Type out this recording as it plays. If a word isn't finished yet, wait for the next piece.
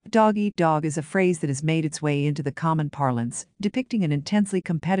Dog eat dog is a phrase that has made its way into the common parlance, depicting an intensely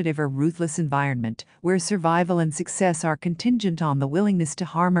competitive or ruthless environment where survival and success are contingent on the willingness to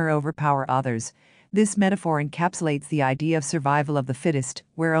harm or overpower others. This metaphor encapsulates the idea of survival of the fittest,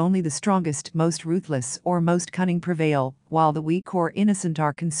 where only the strongest, most ruthless, or most cunning prevail, while the weak or innocent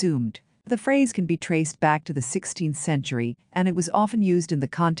are consumed. The phrase can be traced back to the 16th century, and it was often used in the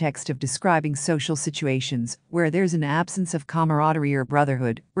context of describing social situations where there's an absence of camaraderie or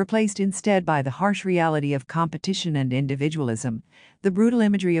brotherhood, replaced instead by the harsh reality of competition and individualism. The brutal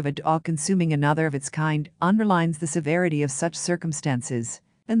imagery of a dog consuming another of its kind underlines the severity of such circumstances.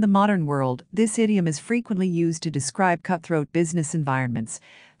 In the modern world, this idiom is frequently used to describe cutthroat business environments.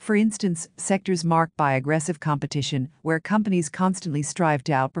 For instance, sectors marked by aggressive competition, where companies constantly strive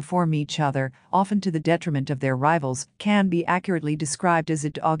to outperform each other, often to the detriment of their rivals, can be accurately described as a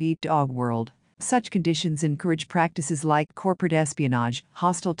dog-eat-dog world. Such conditions encourage practices like corporate espionage,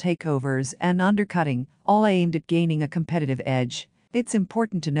 hostile takeovers, and undercutting, all aimed at gaining a competitive edge. It's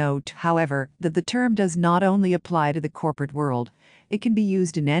important to note, however, that the term does not only apply to the corporate world. It can be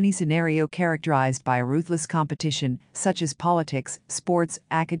used in any scenario characterized by ruthless competition, such as politics, sports,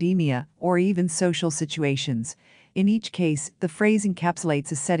 academia, or even social situations. In each case, the phrase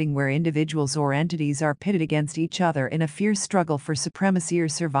encapsulates a setting where individuals or entities are pitted against each other in a fierce struggle for supremacy or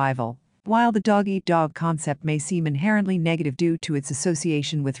survival. While the dog-eat-dog concept may seem inherently negative due to its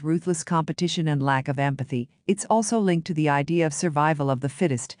association with ruthless competition and lack of empathy, it's also linked to the idea of survival of the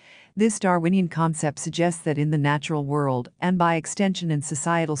fittest. This Darwinian concept suggests that in the natural world, and by extension in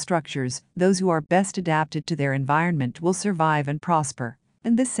societal structures, those who are best adapted to their environment will survive and prosper.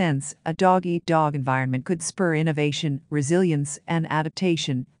 In this sense, a dog-eat-dog environment could spur innovation, resilience, and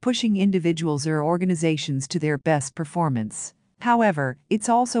adaptation, pushing individuals or organizations to their best performance. However, it's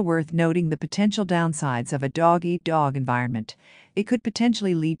also worth noting the potential downsides of a dog-eat-dog environment. It could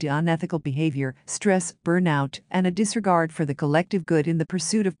potentially lead to unethical behavior, stress, burnout, and a disregard for the collective good in the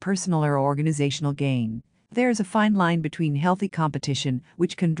pursuit of personal or organizational gain. There's a fine line between healthy competition,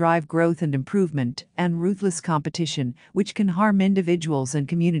 which can drive growth and improvement, and ruthless competition, which can harm individuals and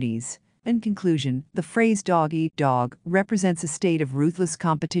communities. In conclusion, the phrase dog-eat-dog represents a state of ruthless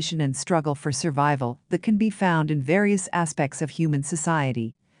competition and struggle for survival that can be found in various aspects of human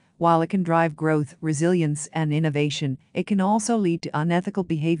society. While it can drive growth, resilience, and innovation, it can also lead to unethical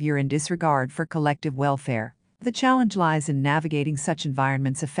behavior and disregard for collective welfare. The challenge lies in navigating such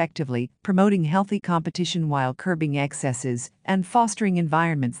environments effectively, promoting healthy competition while curbing excesses, and fostering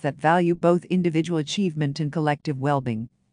environments that value both individual achievement and collective well-being.